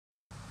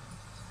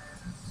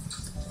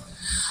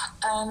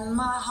and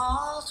my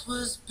heart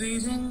was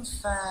beating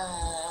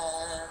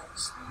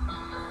fast.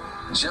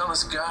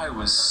 Jealous Guy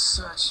was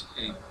such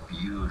a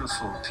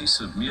beautiful piece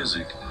of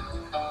music.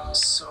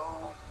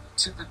 So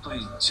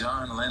typically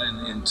John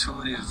Lennon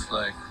intuitive,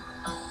 like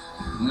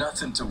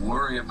nothing to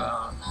worry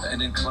about.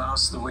 And in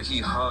Klaus, the way he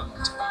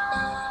hugged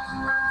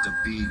the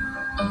beat.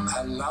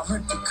 I love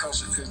it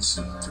because it's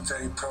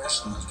very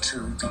personal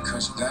too,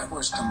 because that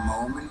was the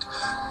moment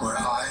where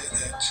I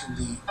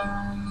actually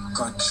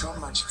got so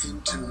much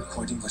into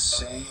what he was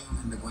saying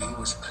and the way he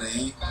was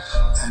playing,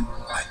 and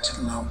I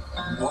didn't know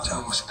what I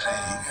was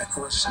playing. It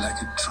was like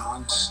a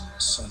trance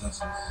sort of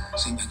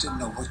thing. I didn't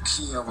know what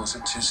key I was.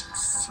 It just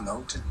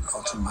floated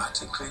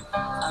automatically.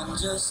 I'm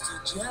just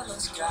a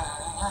jealous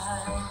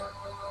guy.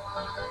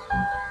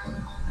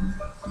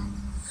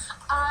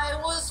 I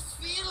was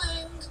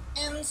feeling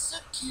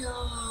insecure.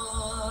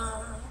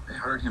 I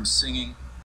heard him singing